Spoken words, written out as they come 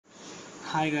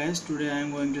Hi guys, today I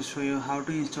am going to show you how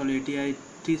to install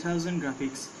 8320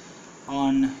 graphics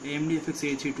on AMD FX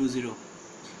A320.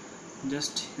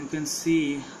 Just you can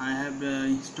see I have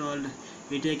installed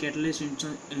ATI Catalyst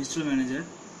install manager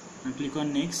and click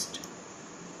on next.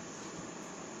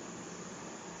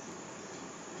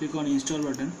 Click on install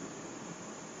button.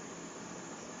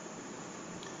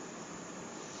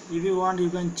 If you want you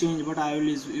can change, but I will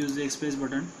use the express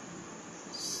button.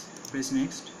 Press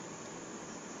next.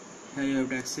 Here you have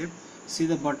to accept. See,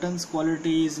 the buttons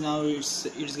quality is now it's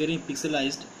getting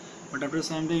pixelized, but after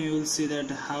some time you will see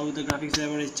that how the graphics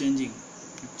driver is changing.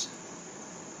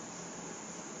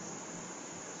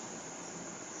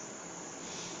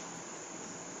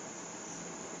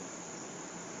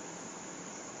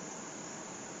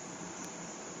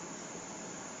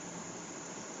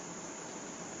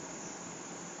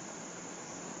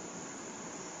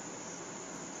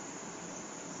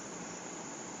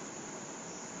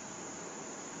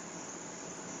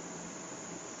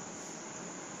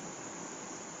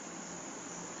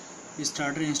 We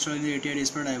started installing the ATI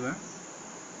display driver.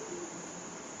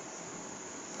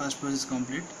 First process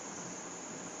complete.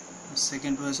 The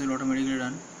second process will automatically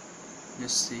run.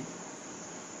 Let's see.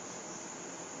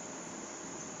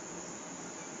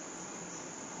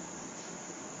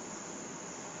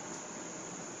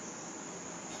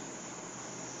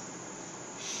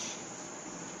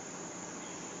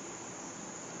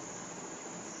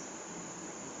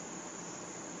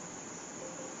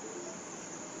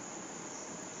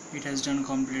 It has done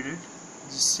completed.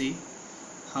 Just see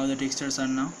how the textures are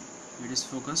now. It is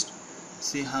focused.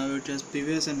 See how it was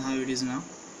previous and how it is now.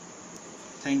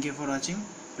 Thank you for watching.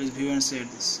 Please view and share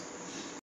this.